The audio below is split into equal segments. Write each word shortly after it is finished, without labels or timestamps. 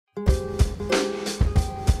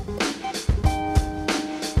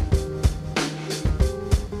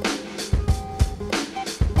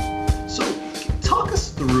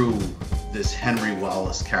Henry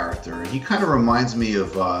Wallace character. He kind of reminds me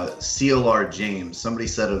of C.L.R. James. Somebody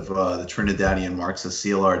said of the Trinidadian Marxist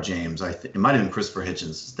C.L.R. James, it might have been Christopher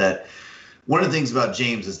Hitchens, that one of the things about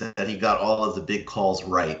James is that he got all of the big calls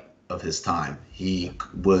right of his time. He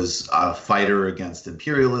was a fighter against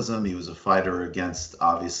imperialism. He was a fighter against,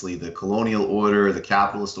 obviously, the colonial order, the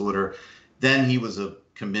capitalist order. Then he was a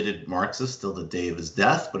committed Marxist till the day of his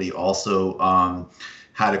death, but he also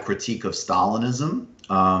had a critique of Stalinism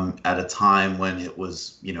at a time when it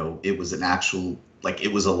was, it was an actual, like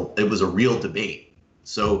it was a real debate.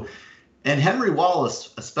 So, and Henry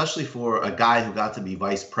Wallace, especially for a guy who got to be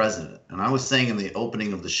vice president, and I was saying in the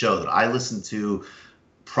opening of the show that I listened to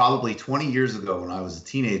probably 20 years ago when I was a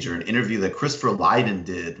teenager, an interview that Christopher Lydon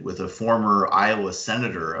did with a former Iowa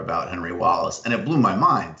senator about Henry Wallace, and it blew my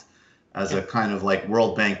mind as a kind of like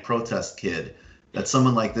World Bank protest kid that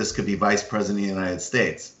someone like this could be vice president of the United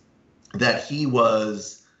States. That he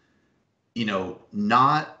was,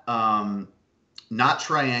 not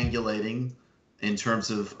triangulating in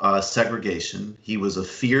terms of segregation. He was a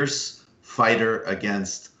fierce fighter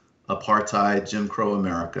against apartheid, Jim Crow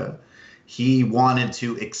America. He wanted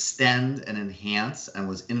to extend and enhance and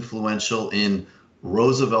was influential in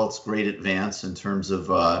Roosevelt's great advance in terms of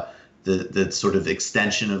the sort of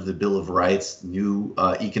extension of the Bill of Rights, new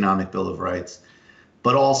economic Bill of Rights,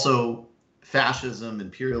 but also fascism,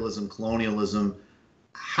 imperialism, colonialism.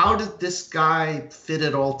 How did this guy fit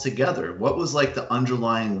it all together? What was like the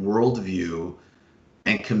underlying worldview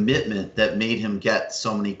and commitment that made him get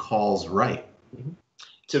so many calls right?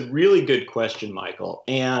 It's a really good question, Michael.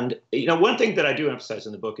 And, one thing that I do emphasize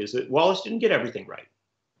in the book is that Wallace didn't get everything right.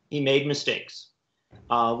 He made mistakes.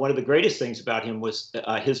 One of the greatest things about him was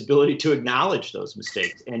his ability to acknowledge those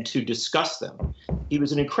mistakes and to discuss them. He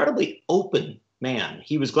was an incredibly open man.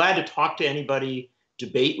 He was glad to talk to anybody,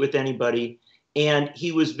 debate with anybody, and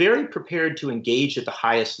he was very prepared to engage at the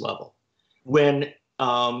highest level. When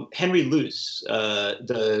Henry Luce,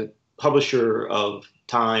 the publisher of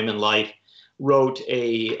Time and Life, wrote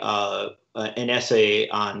an essay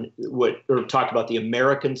on talked about the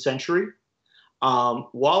American century,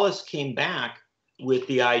 Wallace came back with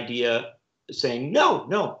the idea saying,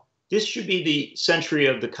 no, this should be the century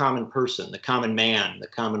of the common person, the common man, the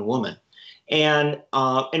common woman. And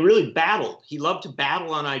really battled. He loved to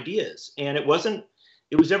battle on ideas, and it was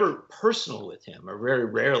never personal with him, or very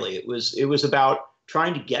rarely. It was about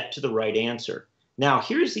trying to get to the right answer. Now,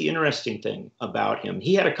 here's the interesting thing about him.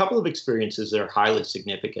 He had a couple of experiences that are highly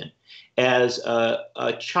significant. As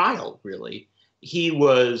a child, really, he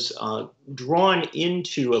was drawn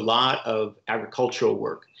into a lot of agricultural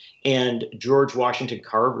work. And George Washington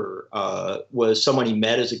Carver was someone he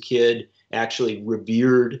met as a kid, actually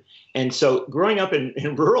revered. And so growing up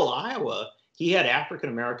in rural Iowa, he had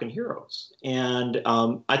African-American heroes. And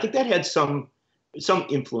I think that had some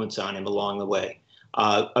influence on him along the way,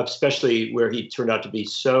 especially where he turned out to be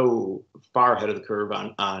so far ahead of the curve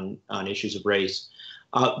on issues of race.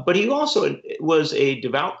 But he also was a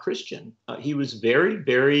devout Christian. He was very,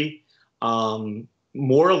 very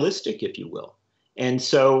moralistic, if you will. And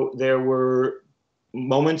so there were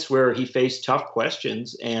moments where he faced tough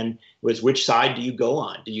questions, and was, which side do you go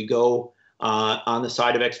on? Do you go on the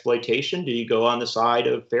side of exploitation? Do you go on the side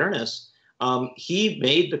of fairness? He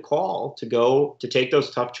made the call to take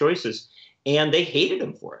those tough choices, and they hated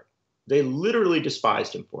him for it. They literally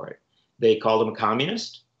despised him for it. They called him a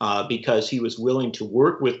communist because he was willing to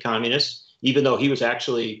work with communists, even though he was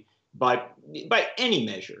actually, by any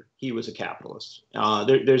measure, he was a capitalist.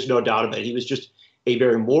 There's no doubt about it. He was just a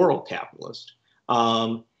very moral capitalist.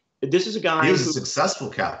 This is a guy He was a successful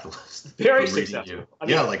capitalist. Very successful. I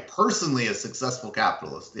mean, like personally a successful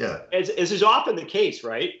capitalist. Yeah. As is often the case,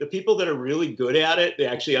 right? The people that are really good at it, they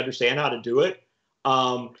actually understand how to do it,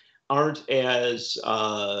 aren't as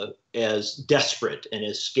desperate and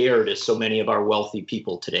as scared as so many of our wealthy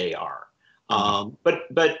people today are.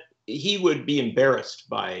 But he would be embarrassed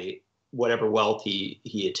by whatever wealth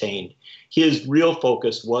he attained. His real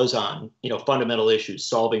focus was on, fundamental issues,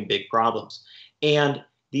 solving big problems. And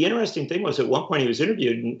the interesting thing was, at one point he was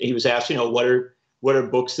interviewed and he was asked, what are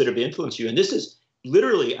books that have influenced you? And this is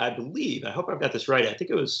literally, I believe, I hope I've got this right. I think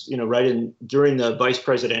it was, during the vice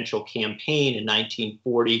presidential campaign in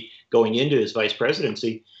 1940, going into his vice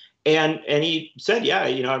presidency. And he said, yeah,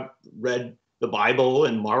 I've read the Bible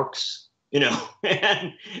and Marx,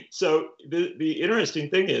 and so the interesting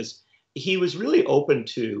thing is he was really open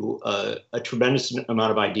to a tremendous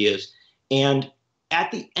amount of ideas. And at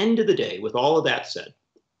the end of the day, with all of that said,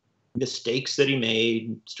 mistakes that he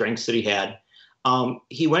made, strengths that he had,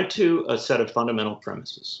 he went to a set of fundamental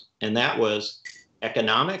premises, and that was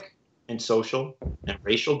economic and social and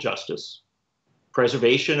racial justice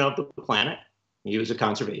preservation of the planet. He was a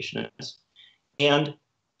conservationist. And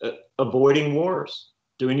avoiding wars,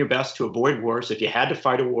 doing your best to avoid wars. If you had to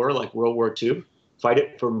fight a war like World War II, fight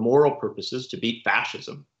it for moral purposes to beat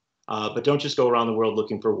fascism. But don't just go around the world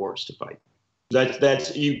looking for wars to fight.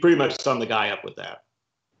 That's you pretty much sum the guy up with that.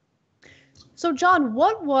 So, John,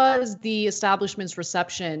 what was the establishment's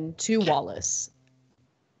reception to Wallace?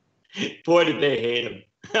 Boy, did they hate him.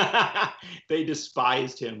 They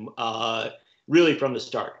despised him really from the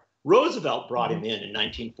start. Roosevelt brought him in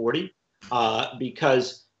 1940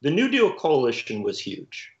 because the New Deal coalition was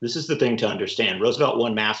huge. This is the thing to understand. Roosevelt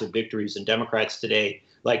won massive victories, and Democrats today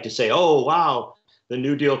like to say, oh, wow, the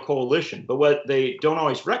New Deal coalition. But what they don't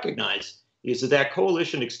always recognize is that that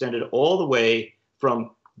coalition extended all the way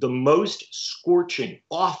from the most scorching,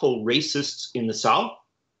 awful racists in the South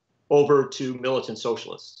over to militant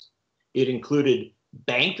socialists. It included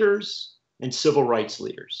bankers and civil rights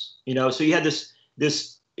leaders. So you had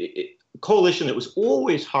this coalition that was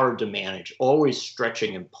always hard to manage, always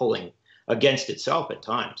stretching and pulling against itself at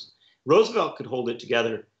times. Roosevelt could hold it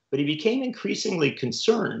together, but he became increasingly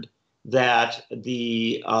concerned that as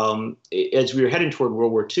we were heading toward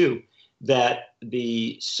World War II, that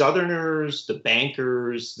the Southerners, the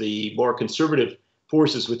bankers, the more conservative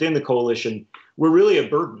forces within the coalition were really a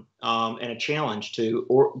burden and a challenge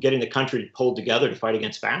to getting the country pulled together to fight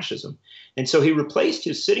against fascism. And so he replaced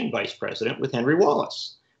his sitting vice president with Henry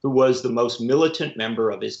Wallace, who was the most militant member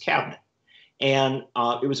of his cabinet. And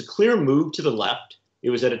it was a clear move to the left. It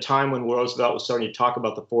was at a time when Roosevelt was starting to talk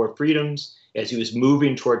about the Four Freedoms, as he was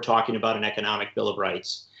moving toward talking about an economic Bill of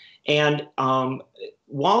Rights. And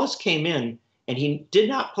Wallace came in, and he did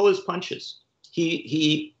not pull his punches.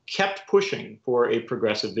 He kept pushing for a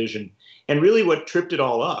progressive vision. And really what tripped it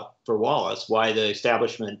all up for Wallace, why the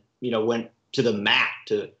establishment went to the mat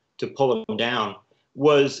to pull him down,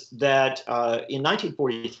 was that in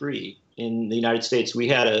 1943 in the United States, we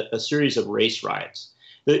had a series of race riots.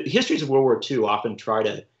 The histories of World War II often try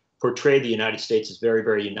to portray the United States as very,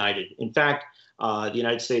 very united. In fact, the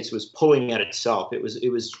United States was pulling at itself. It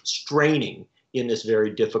was straining in this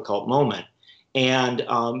very difficult moment. And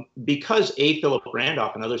because A. Philip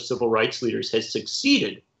Randolph and other civil rights leaders had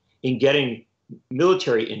succeeded in getting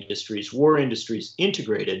military industries, war industries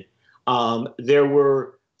integrated, there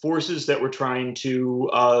were forces that were trying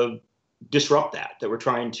to disrupt that were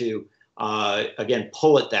trying to, again,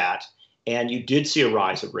 pull at that. And you did see a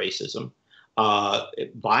rise of racism,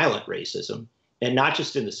 violent racism, and not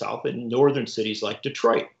just in the South, but in northern cities like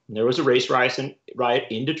Detroit. And there was a race riot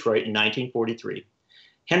in Detroit in 1943.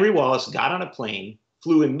 Henry Wallace got on a plane,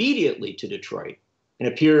 flew immediately to Detroit, and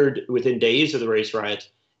appeared within days of the race riots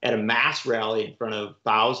at a mass rally in front of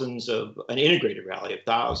an integrated rally of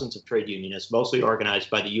thousands of trade unionists, mostly organized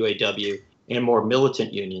by the UAW and more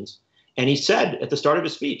militant unions. And he said at the start of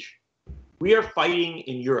his speech, "We are fighting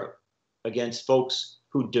in Europe against folks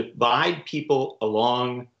who divide people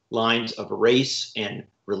along lines of race and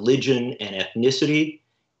religion and ethnicity,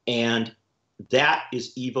 and that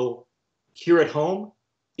is evil. Here at home,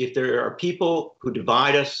 if there are people who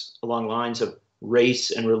divide us along lines of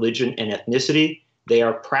race and religion and ethnicity, they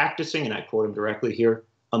are practicing," and I quote him directly here,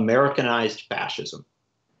 "Americanized fascism."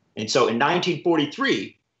 And so in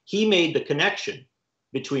 1943, he made the connection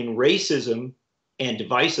between racism and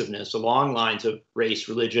divisiveness along lines of race,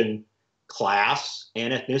 religion, class,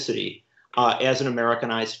 and ethnicity as an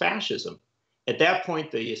Americanized fascism. At that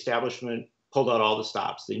point, the establishment pulled out all the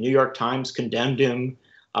stops. The New York Times condemned him.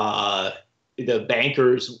 The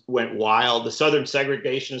bankers went wild. The Southern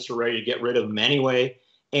segregationists were ready to get rid of him anyway.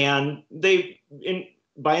 And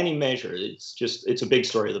by any measure, it's a big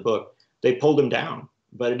story of the book. They pulled him down.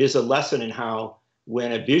 But it is a lesson in how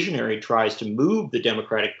when a visionary tries to move the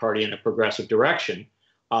Democratic Party in a progressive direction,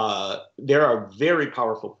 there are very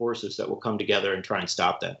powerful forces that will come together and try and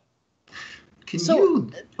stop that.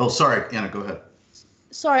 Oh, sorry, Anna, go ahead.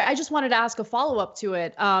 Sorry, I just wanted to ask a follow-up to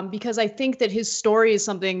it because I think that his story is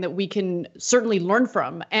something that we can certainly learn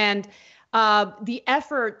from. And the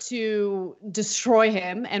effort to destroy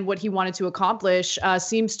him and what he wanted to accomplish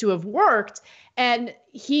seems to have worked. And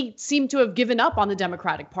he seemed to have given up on the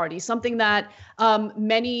Democratic Party, something that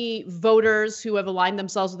many voters who have aligned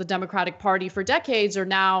themselves with the Democratic Party for decades are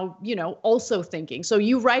now, also thinking. So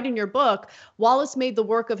you write in your book, Wallace made the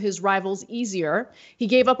work of his rivals easier. He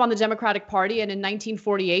gave up on the Democratic Party and in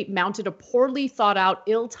 1948 mounted a poorly thought out,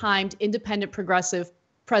 ill-timed, independent progressive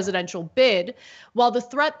presidential bid, while the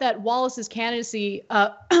threat that Wallace's candidacy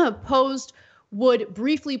posed would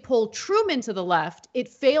briefly pull Truman to the left, it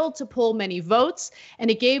failed to pull many votes, and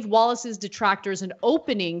it gave Wallace's detractors an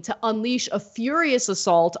opening to unleash a furious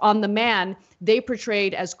assault on the man they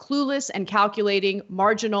portrayed as clueless and calculating,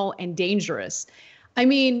 marginal, and dangerous. I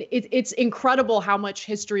mean, it's incredible how much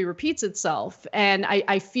history repeats itself. And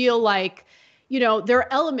I feel like, there are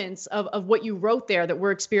elements of what you wrote there that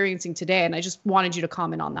we're experiencing today. And I just wanted you to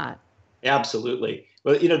comment on that. Absolutely.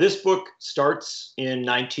 Well, this book starts in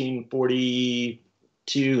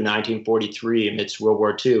 1942, 1943, amidst World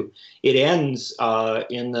War II. It ends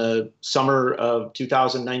in the summer of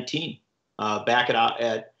 2019, back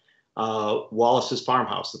at Wallace's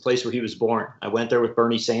farmhouse, the place where he was born. I went there with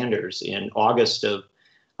Bernie Sanders in August of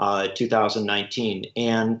 2019.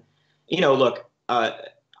 And, look,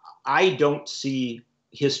 I don't see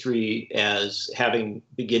history as having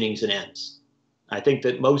beginnings and ends. I think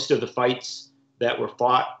that most of the fights that were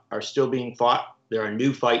fought are still being fought. There are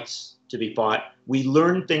new fights to be fought. We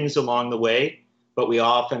learn things along the way, but we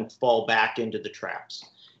often fall back into the traps.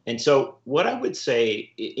 And so what I would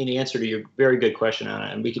say in answer to your very good question, Anna,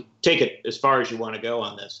 and we can take it as far as you want to go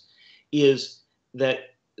on this, is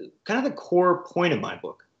that kind of the core point of my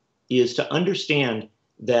book is to understand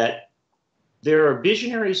that there are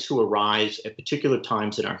visionaries who arise at particular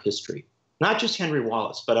times in our history, not just Henry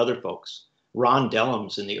Wallace, but other folks. Ron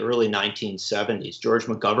Dellums in the early 1970s, George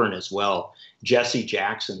McGovern as well, Jesse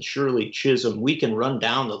Jackson, Shirley Chisholm. We can run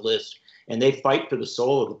down the list, and they fight for the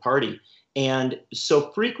soul of the party. And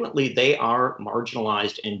so frequently they are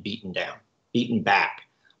marginalized and beaten down, beaten back.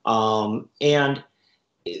 And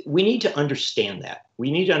we need to understand that.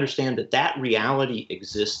 We need to understand that that reality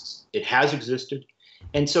exists. It has existed.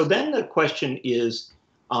 And so then the question is,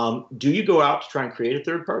 do you go out to try and create a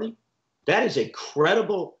third party? That is a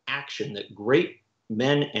credible action that great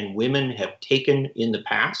men and women have taken in the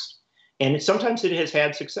past. And sometimes it has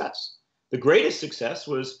had success. The greatest success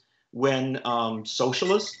was when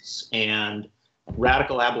socialists and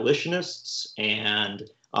radical abolitionists and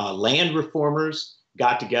land reformers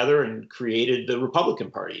got together and created the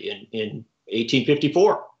Republican Party in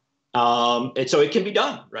 1854. And so it can be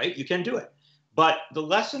done, right? You can do it. But the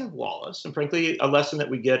lesson of Wallace, and frankly, a lesson that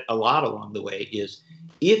we get a lot along the way, is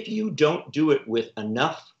if you don't do it with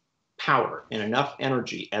enough power and enough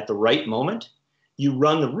energy at the right moment, you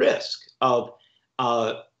run the risk of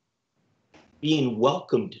being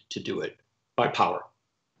welcomed to do it by power.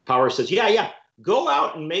 Power says, yeah, go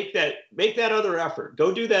out and make that other effort.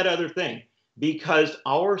 Go do that other thing. Because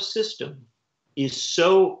our system is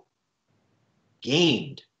so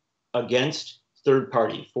gamed against third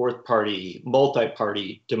party, fourth party,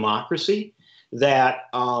 multi-party democracy that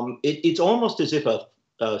it's almost as if a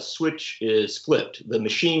switch is flipped. The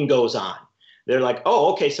machine goes on. They're like,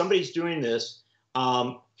 oh, okay, somebody's doing this.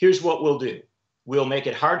 Here's what we'll do. We'll make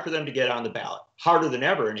it hard for them to get on the ballot, harder than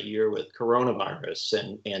ever in a year with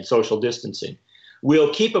coronavirus and social distancing.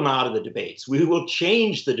 We'll keep them out of the debates. We will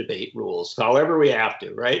change the debate rules however we have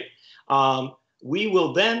to, right? We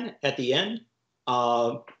will then, at the end,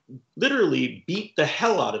 literally beat the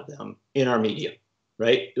hell out of them in our media,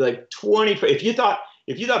 right? Like if you thought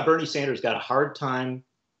Bernie Sanders got a hard time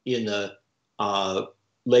in the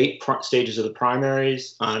late stages of the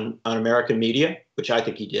primaries on American media, which I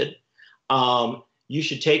think he did, you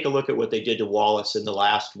should take a look at what they did to Wallace in the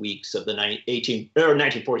last weeks of the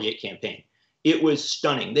 1948 campaign. It was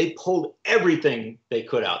stunning. They pulled everything they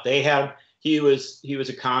could out. He was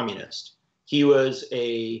a communist. He was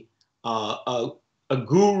a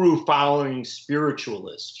guru following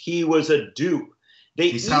spiritualist. He was a dupe.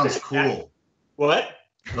 He sounds cool. What?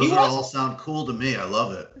 Those all sound cool to me. I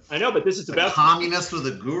love it. I know, but this is the best. Communist with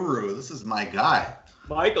a guru. This is my guy.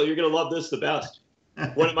 Michael, you're going to love this the best.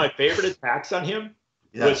 One of my favorite attacks on him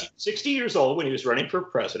was 60 years old when he was running for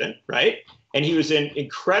president, right? And he was in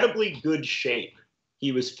incredibly good shape.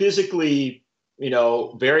 He was physically,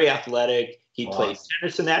 very athletic. He played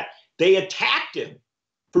tennis and that. They attacked him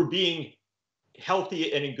for being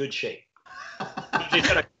healthy and in good shape. They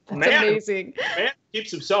said, amazing. Man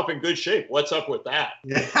keeps himself in good shape. What's up with that?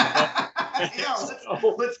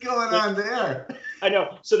 What's going on there? I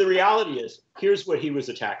know. So the reality is, here's what he was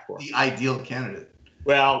attacked for. The ideal candidate.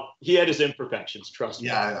 Well, he had his imperfections, trust me.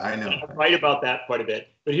 Yeah, I know. I write about that quite a bit.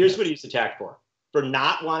 But here's what he's attacked for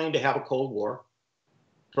not wanting to have a Cold War,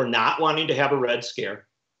 for not wanting to have a Red Scare,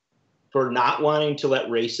 for not wanting to let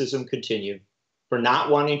racism continue, for not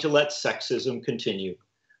wanting to let sexism continue,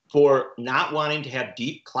 for not wanting to have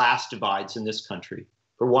deep class divides in this country,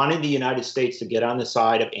 for wanting the United States to get on the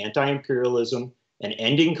side of anti-imperialism and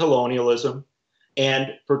ending colonialism,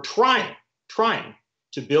 and for trying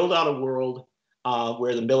to build out a world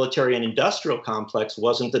where the military and industrial complex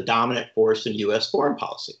wasn't the dominant force in U.S. foreign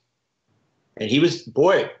policy. And he was,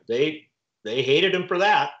 boy, they hated him for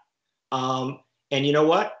that. And you know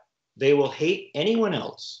what? They will hate anyone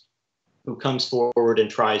else who comes forward and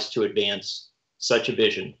tries to advance such a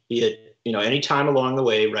vision, be it, any time along the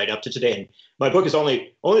way, right up to today. And my book is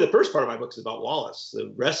only the first part of my book is about Wallace.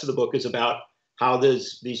 The rest of the book is about how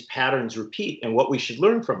these patterns repeat and what we should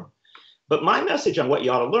learn from them. But my message on what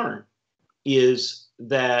you ought to learn is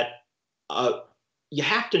that you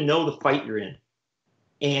have to know the fight you're in.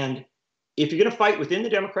 And if you're going to fight within the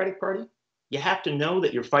Democratic Party, you have to know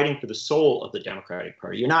that you're fighting for the soul of the Democratic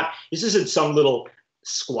Party. This isn't some little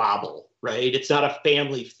squabble, right? It's not a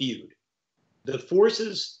family feud. The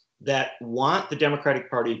forces that want the Democratic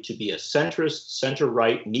Party to be a centrist,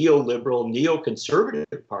 center-right, neoliberal,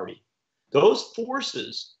 neoconservative party, those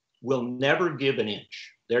forces will never give an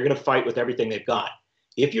inch. They're going to fight with everything they've got.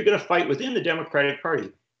 If you're going to fight within the Democratic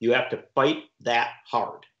Party, you have to fight that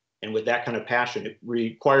hard and with that kind of passion. It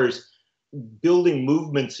requires building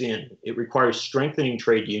movements in. It requires strengthening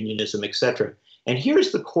trade unionism, et cetera. And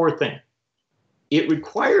here's the core thing. It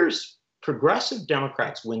requires progressive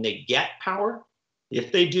Democrats, when they get power,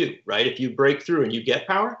 if they do, right, if you break through and you get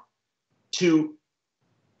power, to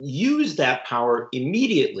use that power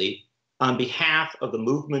immediately on behalf of the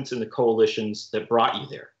movements and the coalitions that brought you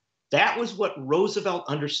there. That was what Roosevelt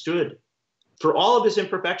understood. For all of his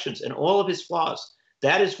imperfections and all of his flaws,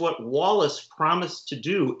 that is what Wallace promised to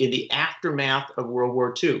do in the aftermath of World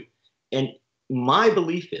War II. And my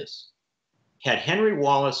belief is, had Henry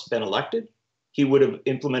Wallace been elected, he would have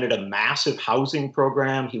implemented a massive housing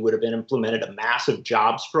program. He would have implemented a massive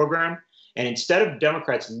jobs program. And instead of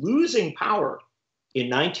Democrats losing power in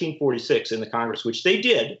 1946 in the Congress, which they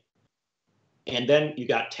did, and then you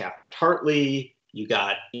got Taft-Hartley, you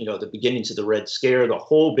got, the beginnings of the Red Scare, the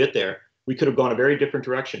whole bit there, we could have gone a very different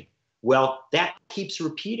direction. Well, that keeps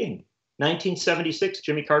repeating. 1976,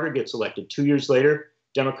 Jimmy Carter gets elected. 2 years later,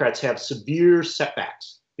 Democrats have severe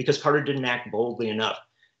setbacks because Carter didn't act boldly enough.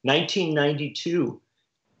 1992,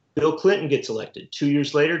 Bill Clinton gets elected. 2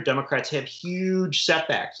 years later, Democrats have huge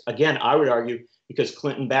setbacks. Again, I would argue because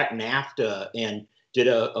Clinton backed NAFTA and did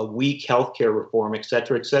a weak healthcare reform, et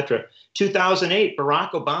cetera, et cetera. 2008,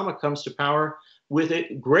 Barack Obama comes to power with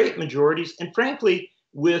great majorities and frankly,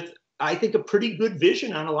 with, I think, a pretty good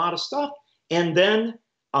vision on a lot of stuff. And then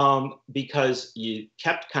because you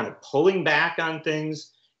kept kind of pulling back on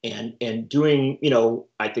things and doing,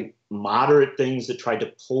 I think, moderate things that tried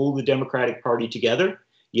to pull the Democratic Party together,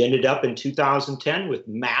 you ended up in 2010 with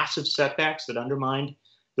massive setbacks that undermined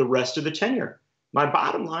the rest of the tenure. My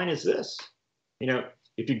bottom line is this,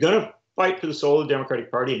 if you're going to fight for the soul of the Democratic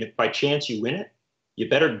Party, and if by chance you win it, you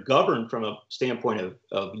better govern from a standpoint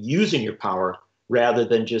of using your power rather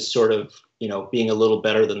than just sort of, being a little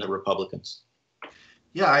better than the Republicans.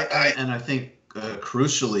 Yeah, I think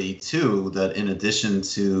crucially, too, that in addition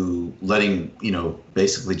to letting,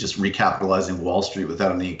 basically just recapitalizing Wall Street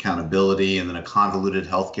without any accountability and then a convoluted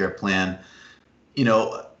healthcare plan,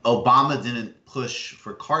 Obama didn't push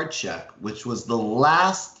for card check, which was the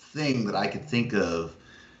last thing that I could think of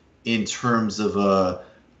in terms of a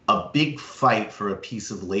big fight for a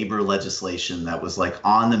piece of labor legislation that was like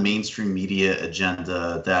on the mainstream media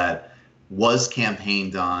agenda that was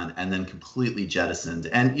campaigned on and then completely jettisoned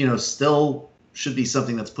and, still should be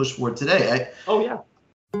something that's pushed forward today. Oh, yeah.